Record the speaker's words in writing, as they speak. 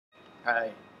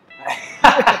Hi.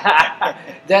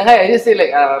 Jangan hi, I just say like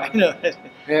No.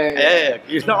 Yeah.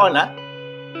 It's not on, huh?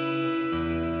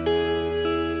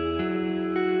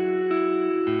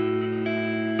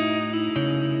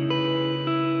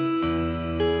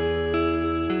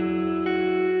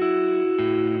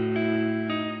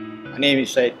 My name is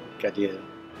Syed Kadir.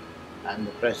 I'm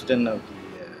the president of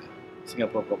the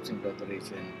Singapore Boxing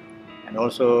Federation and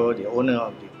also the owner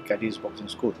of the Kadir's Boxing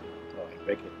School, or in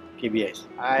bracket, KBS.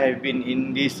 I've been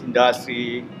in this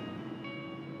industry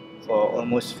for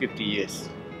almost 50 years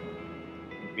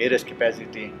in various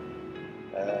capacity,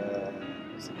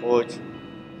 as a coach, as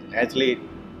an athlete,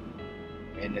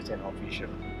 and as an official.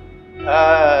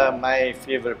 My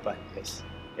favorite part, yes,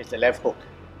 is the left hook.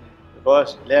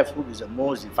 Because left hook is the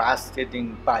most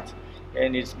devastating punch,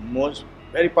 and it's most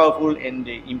very powerful, and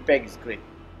the impact is great.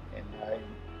 And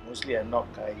I knock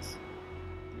guys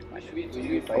with my left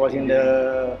hook. I was in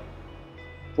the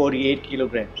 48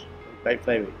 kilograms, right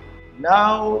flyweight.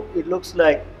 Now it looks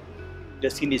like the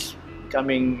scene is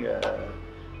becoming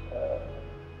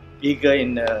bigger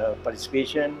in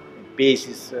participation. Pace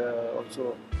is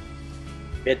also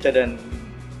better than,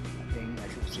 I think I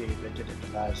should say, better than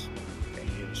the last 10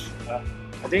 years.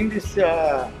 I think this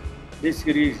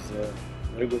series is a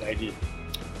very good idea.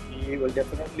 We will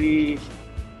definitely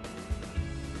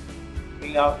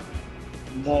bring out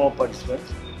more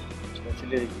participants,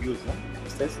 especially the youth,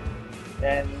 youngsters.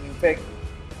 And in fact,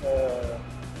 the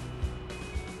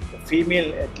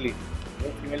female athlete,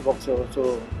 the female boxer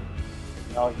also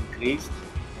now increased,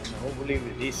 and hopefully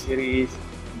with this series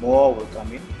more will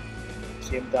come in. And at the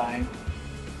same time,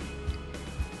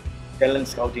 talent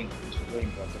scouting is very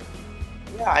important.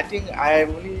 Yeah, I think I have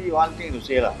only one thing to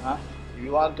say lah. If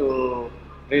you want to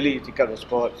really take up the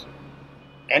sports,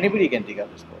 anybody can take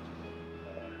up the sport.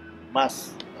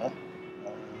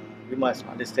 We must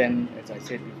understand, as I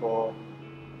said before,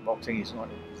 boxing is not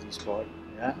an easy sport.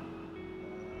 Yeah,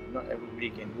 not everybody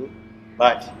can do,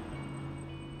 but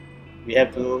we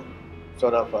have to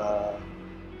sort of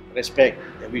respect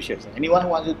the wishes. Anyone who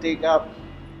wants to take up,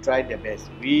 try their best.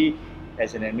 We,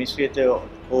 as an administrator or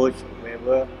the coach,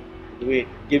 whoever, do it.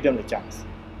 Give them the chance.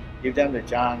 Give them the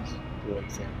chance to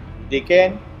excel. If they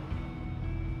can,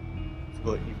 it's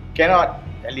good. If cannot,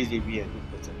 at least they be a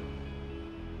good person.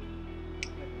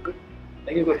 Good.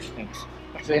 Thank you, coach. Thanks.